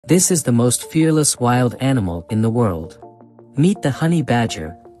This is the most fearless wild animal in the world. Meet the honey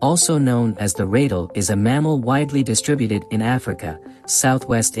badger, also known as the ratel, is a mammal widely distributed in Africa,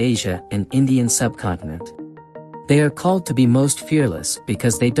 Southwest Asia and Indian subcontinent. They are called to be most fearless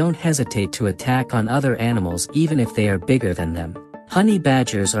because they don't hesitate to attack on other animals even if they are bigger than them. Honey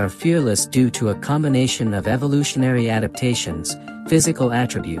badgers are fearless due to a combination of evolutionary adaptations, physical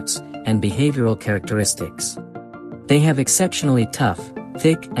attributes, and behavioral characteristics. They have exceptionally tough,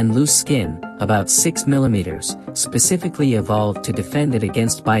 thick and loose skin, about 6 mm, specifically evolved to defend it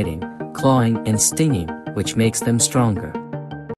against biting, clawing and stinging, which makes them stronger.